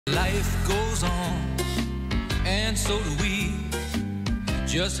life goes on, and so do we.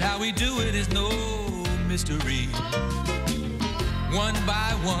 Just how we do it is no mystery. One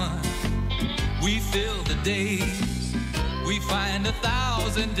by one, we fill the days. We find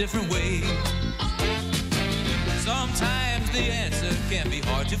 1,000 different ways. Sometimes the answer can be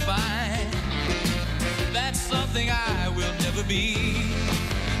hard to find. That's something I will never be.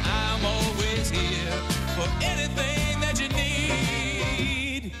 I'm always here for anything that you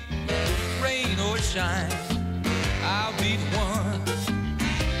need. Rain or shine, I'll be the one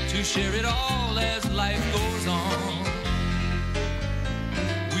to share it all as life goes on.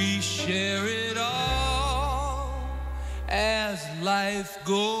 We share it all as life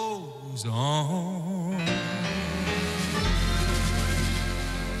goes on.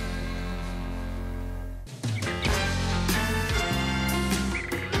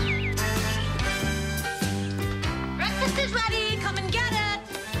 Breakfast is ready. Come and get it.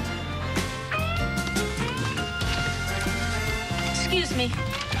 Excuse me.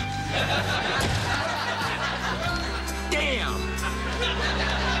 Damn!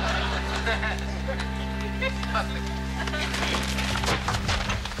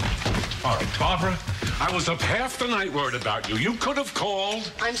 All right, Barbara, I was up half the night worried about you. You could have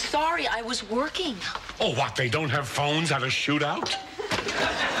called. I'm sorry, I was working. Oh, what, they don't have phones at a shootout?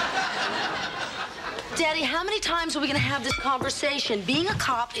 Daddy, how many times are we going to have this conversation? Being a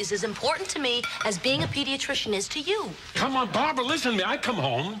cop is as important to me as being a pediatrician is to you. Come on, Barbara, listen to me. I come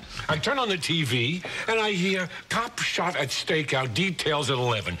home, I turn on the TV, and I hear cop shot at stakeout, details at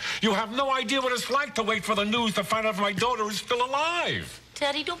 11. You have no idea what it's like to wait for the news to find out if my daughter is still alive.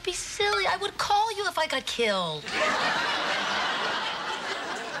 Daddy, don't be silly. I would call you if I got killed.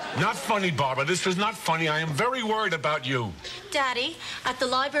 Not funny, Barbara. This is not funny. I am very worried about you. Daddy, at the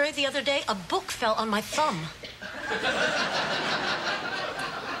library the other day, a book fell on my thumb.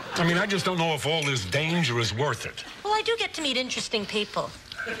 I mean, I just don't know if all this danger is worth it. Well, I do get to meet interesting people.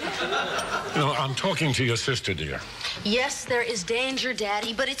 You know, I'm talking to your sister, dear. Yes, there is danger,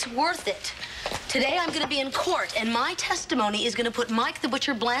 Daddy, but it's worth it. Today I'm going to be in court, and my testimony is going to put Mike the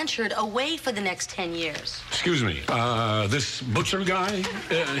Butcher Blanchard away for the next 10 years. Excuse me, this Butcher guy,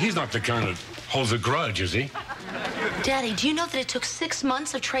 he's not the kind that holds a grudge, is he? Daddy, do you know that it took 6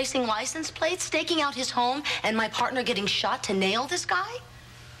 months of tracing license plates, staking out his home, and my partner getting shot to nail this guy?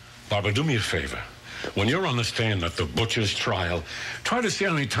 Barbara, do me a favor. When you're on the stand at the Butcher's trial, try to see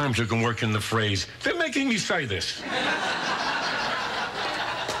how many times you can work in the phrase, "They're making me say this."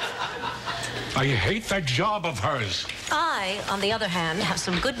 I hate that job of hers. I, on the other hand, have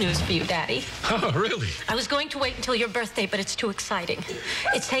some good news for you, Daddy. Oh, really? I was going to wait until your birthday, but it's too exciting.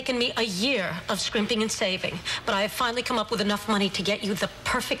 It's taken me a year of scrimping and saving, but I have finally come up with enough money to get you the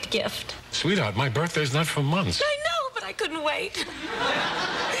perfect gift. Sweetheart, my birthday's not for months. I know, but I couldn't wait.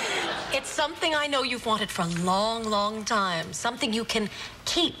 It's something I know you've wanted for a long, long time. Something you can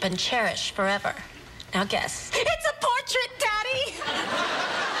keep and cherish forever. Now guess. It's a portrait, Daddy!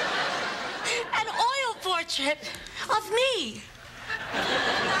 An oil portrait of me.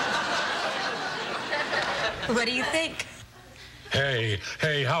 What do you think? Hey,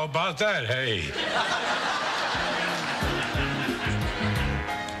 how about that, hey?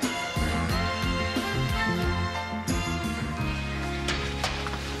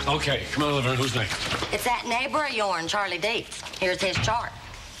 Okay, come on, Laverne, who's next? It's that neighbor of yours, Charlie Dietz. Here's his chart.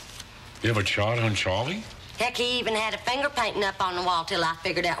 You have a chart on Charlie? Heck, he even had a finger painting up on the wall till I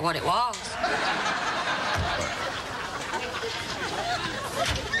figured out what it was.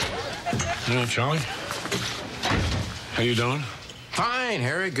 You know, Charlie? How you doing? Fine,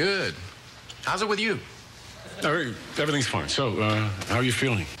 Harry, good. How's it with you? Everything's fine. So, how are you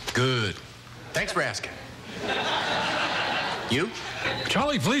feeling? Good. Thanks for asking. You?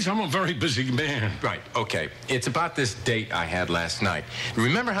 Charlie, please, I'm a very busy man. Right, okay. It's about this date I had last night.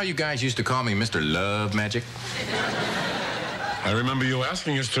 Remember how you guys used to call me Mr. Love Magic? I remember you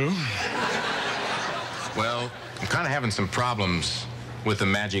asking us to. Well, I'm kind of having some problems with the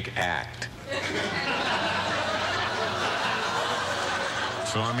magic act.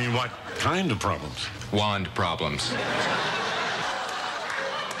 So, I mean, what kind of problems? Wand problems.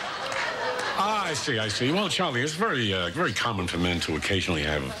 Ah, I see. Well, Charlie, it's very common for men to occasionally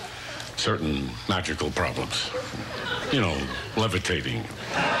have certain magical problems. You know, levitating.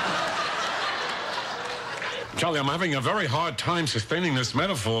 Charlie, I'm having a very hard time sustaining this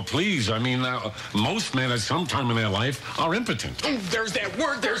metaphor. Please, I mean, most men at some time in their life are impotent. Oh, there's that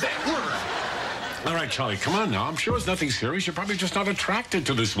word. All right, Charlie, come on now. I'm sure it's nothing serious. You're probably just not attracted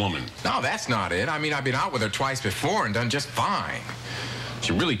to this woman. No, that's not it. I mean, I've been out with her twice before and done just fine.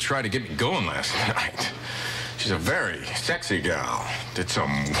 She really tried to get me going last night. She's a very sexy gal. Did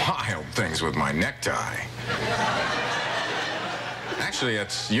some wild things with my necktie. Actually,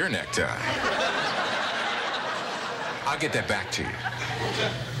 that's your necktie. I'll get that back to you.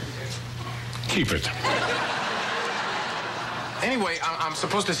 Keep it. Anyway, I'm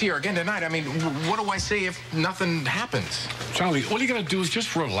supposed to see her again tonight. I mean, what do I say if nothing happens? Charlie, all you gotta do is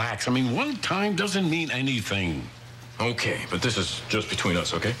just relax. I mean, one time doesn't mean anything. Okay, but this is just between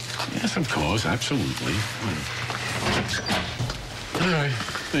us, okay? Yes, of course, absolutely. All right,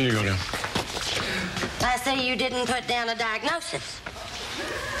 there you go now. I say you didn't put down a diagnosis.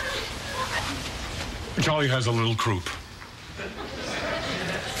 Charlie has a little croup.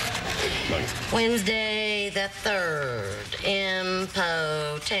 Wednesday the 3rd,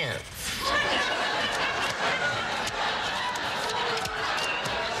 impotence.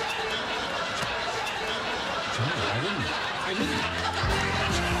 I didn't.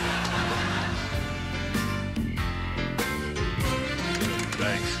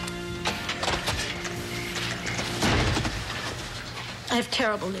 Thanks. I have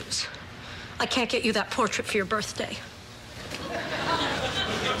terrible news. I can't get you that portrait for your birthday.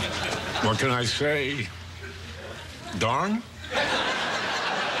 What can I say? Darn?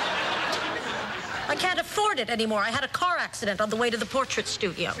 I can't afford it anymore. I had a car accident on the way to the portrait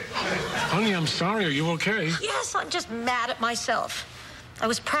studio. Honey, I'm sorry. Are you okay? Yes, I'm just mad at myself. I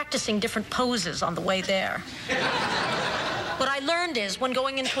was practicing different poses on the way there. What I learned is when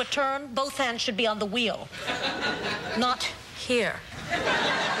going into a turn, both hands should be on the wheel, not here.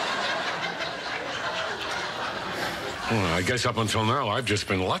 Well, I guess up until now, I've just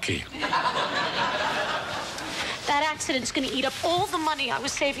been lucky. That accident's gonna eat up all the money I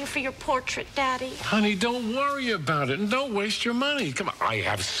was saving for your portrait, Daddy. Honey, don't worry about it and don't waste your money. Come on, I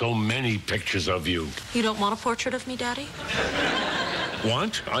have so many pictures of you. You don't want a portrait of me, Daddy?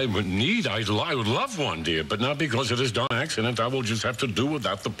 Want? I would love one, dear, but not because of this darn accident. I will just have to do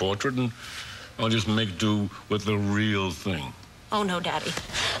without the portrait and I'll just make do with the real thing. Oh, no, Daddy.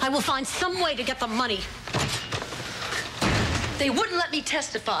 I will find some way to get the money. They wouldn't let me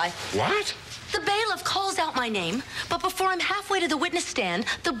testify. What? The bailiff calls out my name, but before I'm halfway to the witness stand,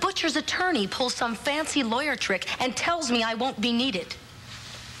 the butcher's attorney pulls some fancy lawyer trick and tells me I won't be needed.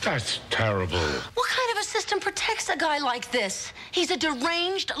 That's terrible. What kind of a system protects a guy like this? He's a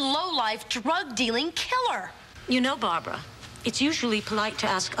deranged, low-life, drug-dealing killer. You know, Barbara, it's usually polite to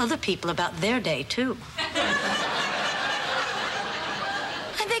ask other people about their day, too.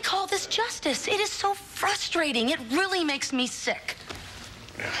 And they call this justice. It is so frustrating. It really makes me sick.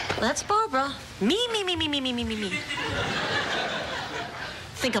 That's Barbara. Me.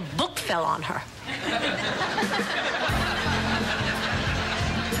 Think a book fell on her.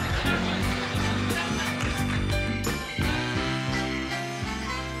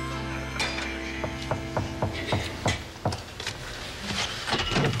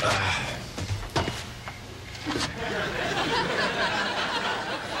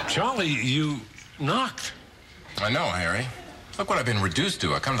 Charlie, you knocked. I know, Harry. Look what I've been reduced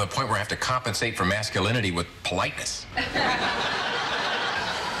to. I come to the point where I have to compensate for masculinity with politeness.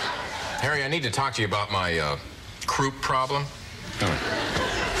 Harry, I need to talk to you about my croup problem.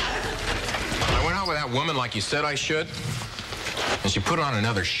 I went out with that woman like you said I should, and she put on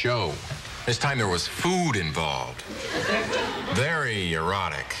another show. This time there was food involved. Very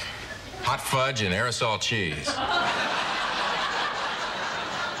erotic. Hot fudge and aerosol cheese.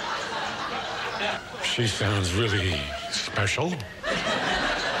 She sounds really special.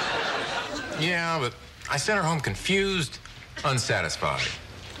 Yeah, but I sent her home confused, unsatisfied,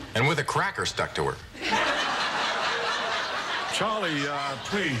 and with a cracker stuck to her. Charlie,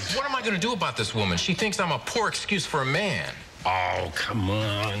 please. What am I going to do about this woman? She thinks I'm a poor excuse for a man. Oh, come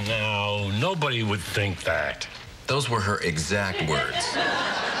on now. Nobody would think that. Those were her exact words.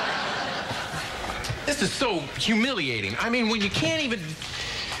 This is so humiliating. I mean, when you can't even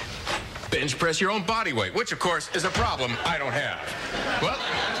bench press your own body weight, which, of course, is a problem I don't have. Well,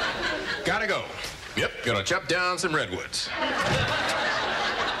 gotta go. Yep, gonna chop down some redwoods.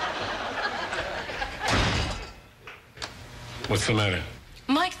 What's the matter?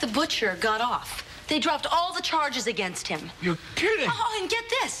 Mike the butcher got off. They dropped all the charges against him. You're kidding. Oh, and get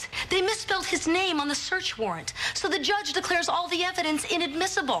this. They misspelled his name on the search warrant, so the judge declares all the evidence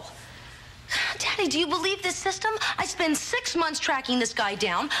inadmissible. Daddy, do you believe this system? I spend 6 months tracking this guy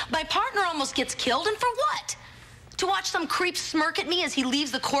down. My partner almost gets killed, and for what? To watch some creep smirk at me as he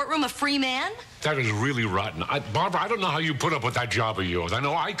leaves the courtroom a free man? That is really rotten. Barbara, I don't know how you put up with that job of yours. I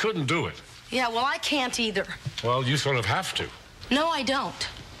know I couldn't do it. Yeah, well, I can't either. Well, you sort of have to. No, I don't.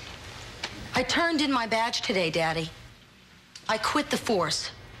 I turned in my badge today, Daddy. I quit the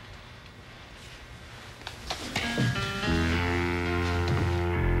force.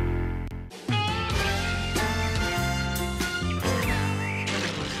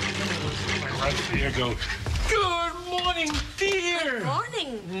 There you go. Good morning, dear. Good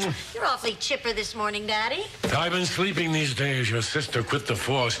morning. You're awfully chipper this morning, Daddy. I've been sleeping these days. Your sister quit the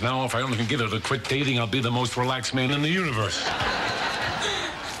force. Now, if I only can get her to quit dating, I'll be the most relaxed man in the universe.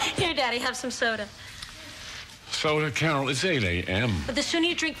 Here, Daddy, have some soda. Soda, Carol, it's 8 a.m. But the sooner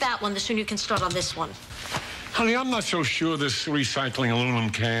you drink that one, the sooner you can start on this one. Honey, I'm not so sure this recycling aluminum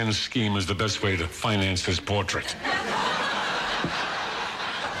can scheme is the best way to finance this portrait.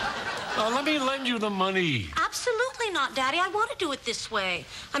 Let me lend you the money. Absolutely not, Daddy. I want to do it this way.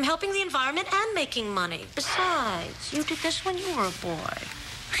 I'm helping the environment and making money. Besides, you did this when you were a boy.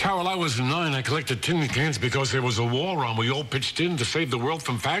 Carol, I was 9. I collected tin cans because there was a war on. We all pitched in to save the world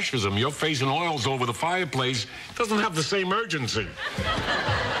from fascism. Your face and oils over the fireplace doesn't have the same urgency.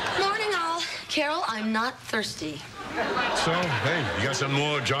 Morning, all. Carol, I'm not thirsty. So, hey, you got some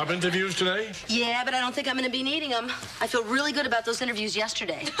more job interviews today? Yeah, but I don't think I'm going to be needing them. I feel really good about those interviews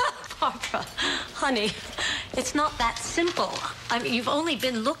yesterday. Barbara, honey, it's not that simple. I mean, you've only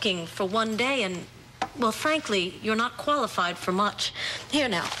been looking for one day and, well, frankly, you're not qualified for much. Here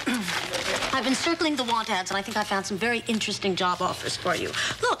now. I've been circling the want ads, and I think I found some very interesting job offers for you.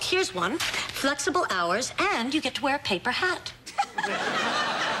 Look, here's one. Flexible hours, and you get to wear a paper hat.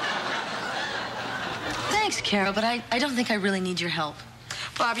 Thanks, Carol, but I don't think I really need your help.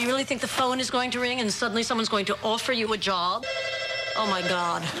 Barb, you really think the phone is going to ring and suddenly someone's going to offer you a job? Oh, my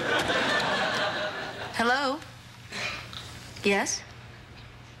God. Hello? Yes?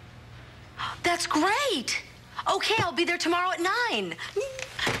 That's great. Okay, I'll be there tomorrow at 9.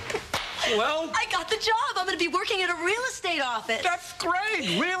 Well? I got the job. I'm going to be working at a real estate office. That's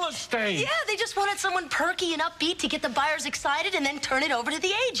great. Real estate. Yeah, they just wanted someone perky and upbeat to get the buyers excited and then turn it over to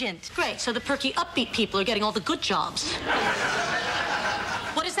the agent. Great, so the perky, upbeat people are getting all the good jobs.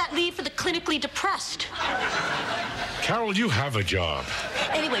 What does that leave for the clinically depressed? Carol, you have a job.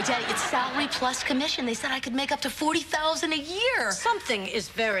 Anyway, Daddy, it's salary plus commission. They said I could make up to $40,000 a year. Something is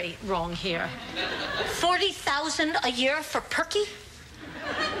very wrong here. $40,000 a year for perky?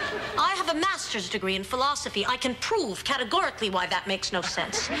 I have a master's degree in philosophy. I can prove categorically why that makes no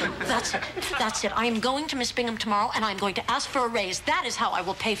sense. That's it. That's it. I am going to Miss Bingham tomorrow, and I'm going to ask for a raise. That is how I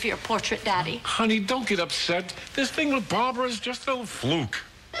will pay for your portrait, Daddy. Honey, don't get upset. This thing with Barbara is just a little fluke.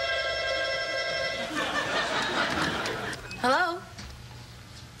 Hello?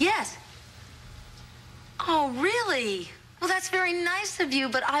 Yes. Oh, really? Well, that's very nice of you,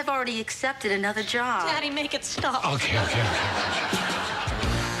 but I've already accepted another job. Daddy, make it stop. Okay.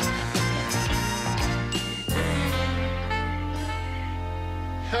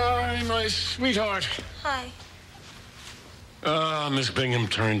 Hi, my sweetheart. Hi. Miss Bingham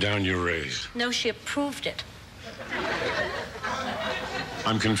turned down your raise. No, she approved it.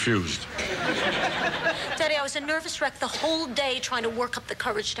 I'm confused. Daddy, I was a nervous wreck the whole day trying to work up the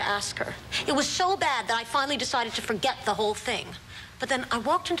courage to ask her. It was so bad that I finally decided to forget the whole thing. But then I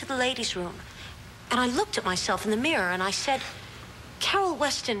walked into the ladies' room, and I looked at myself in the mirror, and I said, Carol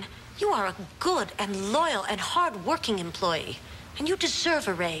Weston, you are a good and loyal and hard-working employee, and you deserve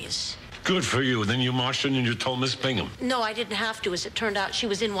a raise. Good for you. Then you marched in and you told Miss Bingham. No, I didn't have to. As it turned out, she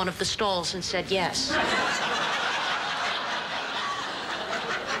was in one of the stalls and said yes.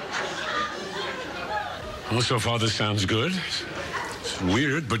 Well, so far this sounds good. It's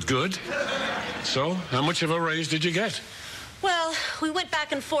weird, but good. So, how much of a raise did you get? Well, we went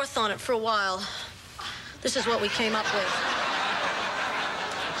back and forth on it for a while. This is what we came up with.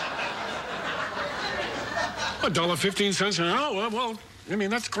 $1.15 an hour? Well, I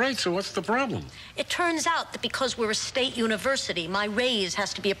mean, that's great. So what's the problem? It turns out that because we're a state university, my raise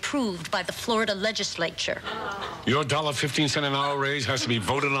has to be approved by the Florida legislature. Your $1.15 an hour raise has to be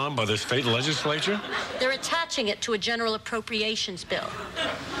voted on by the state legislature? They're attaching it to a general appropriations bill.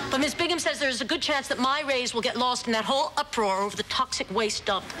 But Ms. Bingham says there's a good chance that my raise will get lost in that whole uproar over the toxic waste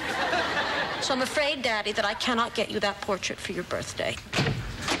dump. So I'm afraid, Daddy, that I cannot get you that portrait for your birthday.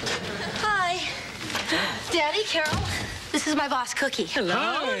 Hi. Daddy, Carol, this is my boss, Cookie. Hello.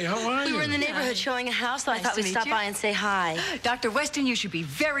 Hi, how are you? We were in the neighborhood showing a house, so I thought we'd stop by and say hi. Dr. Weston, you should be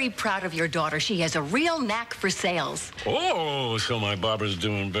very proud of your daughter. She has a real knack for sales. Oh, so my Barbara's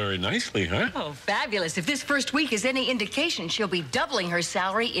doing very nicely, huh? Oh, fabulous. If this first week is any indication, she'll be doubling her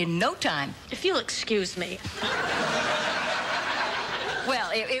salary in no time. If you'll excuse me. Well,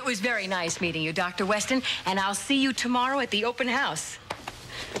 it was very nice meeting you, Dr. Weston, and I'll see you tomorrow at the open house.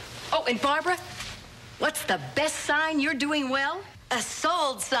 Oh, and Barbara, what's the best sign you're doing well? A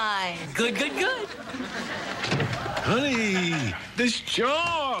sold sign. Good, good, good. Honey, this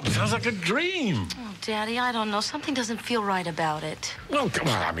job sounds like a dream. Oh, Daddy, I don't know. Something doesn't feel right about it. Well, come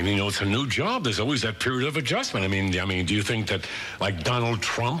on. I mean, you know, it's a new job. There's always that period of adjustment. I mean, do you think that, like, Donald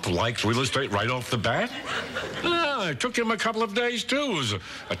Trump likes real estate right off the bat? No, it took him a couple of days, too. It was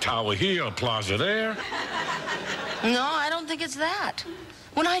a tower here, a plaza there. No, I don't think it's that.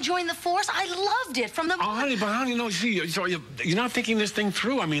 When I joined the force, I loved it from the... Oh, honey, but honey, no, see, so you're not thinking this thing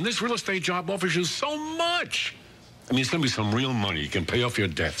through. I mean, this real estate job offers you so much. I mean, it's going to be some real money. You can pay off your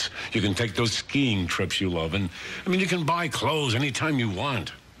debts. You can take those skiing trips you love. And, I mean, you can buy clothes anytime you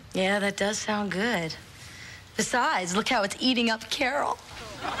want. Yeah, that does sound good. Besides, look how it's eating up Carol.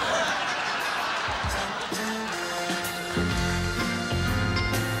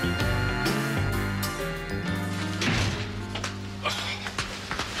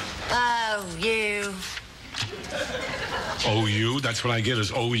 Oh, you. OU? That's what I get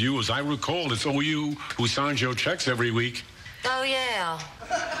is OU. As I recall, it's OU who signs your checks every week. Oh, yeah.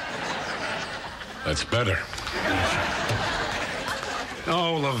 That's better.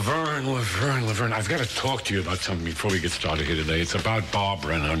 Oh, Laverne. I've got to talk to you about something before we get started here today. It's about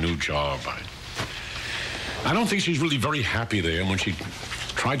Barbara and her new job. I don't think she's really very happy there. And when she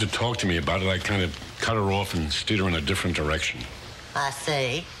tried to talk to me about it, I kind of cut her off and steered her in a different direction. I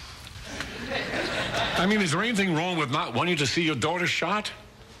see. I mean, is there anything wrong with not wanting to see your daughter shot?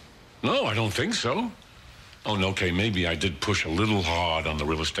 No, I don't think so. Oh, no, okay, maybe I did push a little hard on the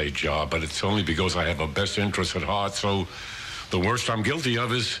real estate job, but it's only because I have her best interest at heart, so the worst I'm guilty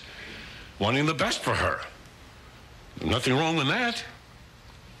of is wanting the best for her. Nothing wrong with that.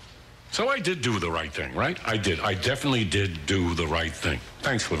 So I did do the right thing, right? I did. I definitely did do the right thing.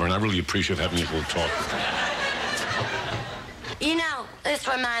 Thanks, Laverne. I really appreciate having this little talk. You know, this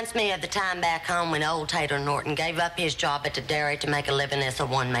reminds me of the time back home when old Tater Norton gave up his job at the dairy to make a living as a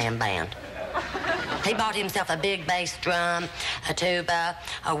one-man band. He bought himself a big bass drum, a tuba,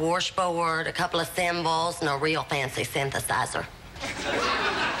 a washboard, a couple of cymbals, and a real fancy synthesizer.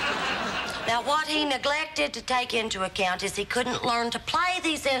 Now, what he neglected to take into account is he couldn't learn to play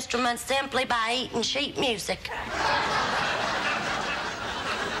these instruments simply by eating sheet music.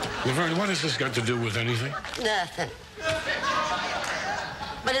 Laverne, what has this got to do with anything? Nothing.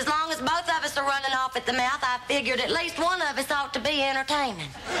 But as long as both of us are running off at the mouth, I figured at least one of us ought to be entertaining.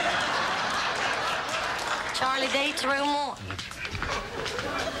 Charlie Dietz, room 1.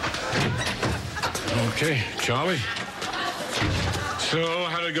 Okay, Charlie. So,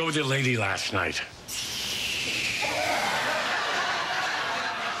 how'd it go with your lady last night?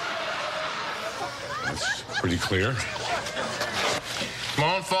 That's pretty clear.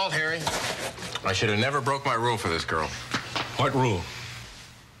 My own fault, Harry. I should have never broke my rule for this girl. What rule?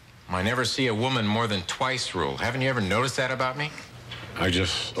 My never see a woman more than twice rule. Haven't you ever noticed that about me? I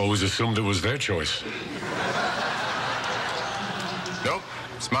just always assumed it was their choice. Nope.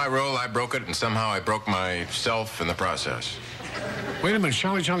 It's my rule. I broke it, and somehow I broke myself in the process. Wait a minute,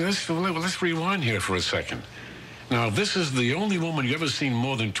 Charlie, let's rewind here for a second. Now, if this is the only woman you've ever seen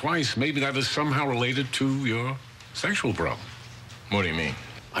more than twice, maybe that is somehow related to your sexual problem. What do you mean?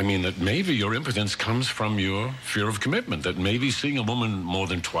 I mean that maybe your impotence comes from your fear of commitment, that maybe seeing a woman more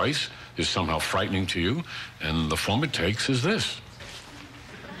than twice is somehow frightening to you, and the form it takes is this.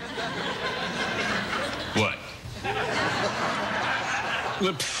 What?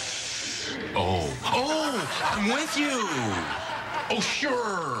 Oh, I'm with you. Oh,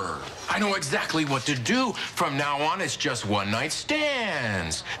 sure. I know exactly what to do. From now on, it's just one-night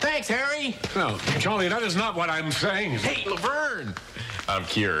stands. Thanks, Harry. No, Charlie, that is not what I'm saying. Hey, Laverne. I'm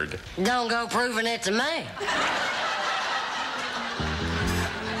cured. Don't go proving it to me.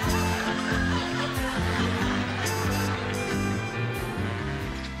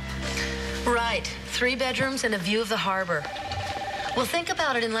 Right. 3 bedrooms and a view of the harbor. Well, think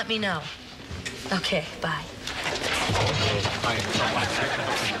about it and let me know. Okay, bye.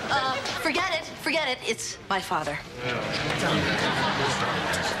 Forget it. It's my father.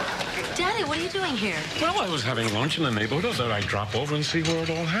 Daddy, what are you doing here? Well, I was having lunch in the neighborhood. I thought I'd drop over and see where it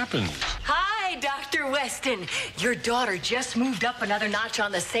all happened. Hi, Dr. Weston. Your daughter just moved up another notch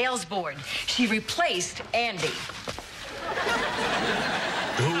on the sales board. She replaced Andy.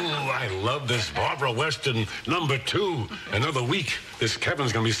 Ooh, I love this Barbara Weston #2. Another week, this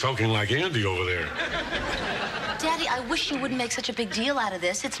Kevin's gonna be sulking like Andy over there. Daddy, I wish you wouldn't make such a big deal out of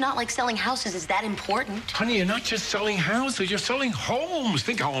this. It's not like selling houses is that important. Honey, you're not just selling houses, you're selling homes.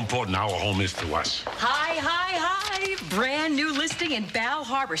 Think how important our home is to us. Hi. Brand new listing in Bal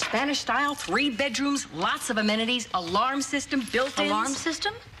Harbor. Spanish style, 3 bedrooms, lots of amenities, alarm system, built-ins. Alarm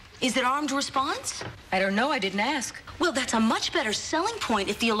system? Is it armed response? I don't know. I didn't ask. Well, that's a much better selling point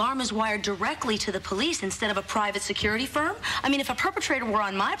if the alarm is wired directly to the police instead of a private security firm. I mean, if a perpetrator were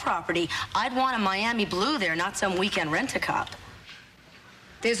on my property, I'd want a Miami Blue there, not some weekend rent-a-cop.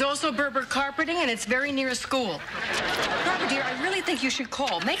 There's also Berber carpeting, and it's very near a school. Barbara, dear, I really think you should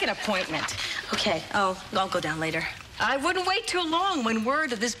call. Make an appointment. Okay. Oh, I'll go down later. I wouldn't wait too long. When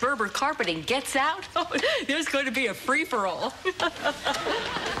word of this Berber carpeting gets out, there's going to be a free-for-all.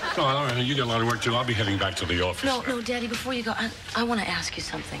 Oh, all right. You got a lot of work, too. I'll be heading back to the office. No, Daddy, before you go, I want to ask you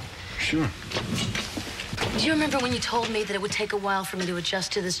something. Sure. Do you remember when you told me that it would take a while for me to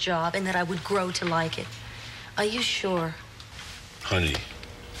adjust to this job and that I would grow to like it? Are you sure? Honey,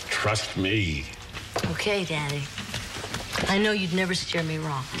 trust me. Okay, Daddy. I know you'd never steer me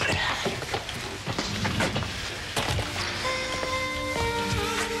wrong.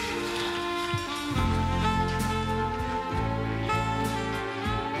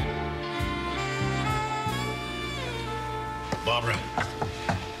 Barbara.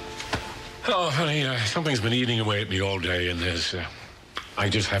 Oh, honey, something's been eating away at me all day, and I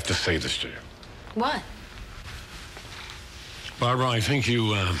just have to say this to you. What? Barbara, I think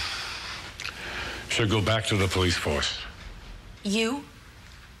you, should go back to the police force. You?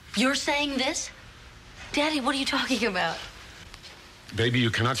 You're saying this? Daddy, what are you talking about? Baby, you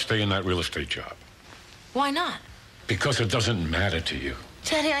cannot stay in that real estate job. Why not? Because it doesn't matter to you.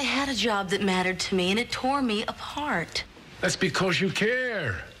 Daddy, I had a job that mattered to me, and it tore me apart. That's because you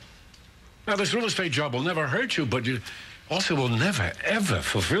care. Now, this real estate job will never hurt you, but it also will never, ever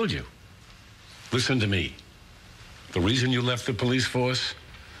fulfill you. Listen to me. The reason you left the police force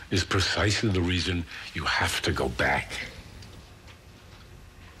is precisely the reason you have to go back.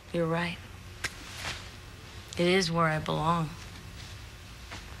 You're right. It is where I belong.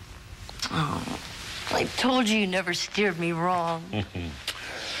 Oh, I told you never steered me wrong.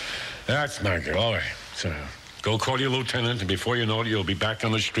 That's not good. All right. So, go call your lieutenant, and before you know it, you'll be back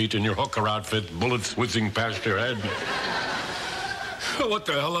on the street in your hooker outfit, bullets whizzing past your head. What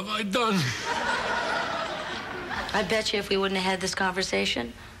the hell have I done? I bet you if we wouldn't have had this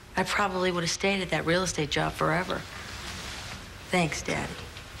conversation, I probably would have stayed at that real estate job forever. Thanks, Daddy.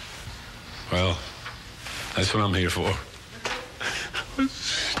 Well, that's what I'm here for.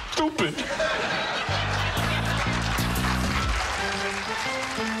 Stupid.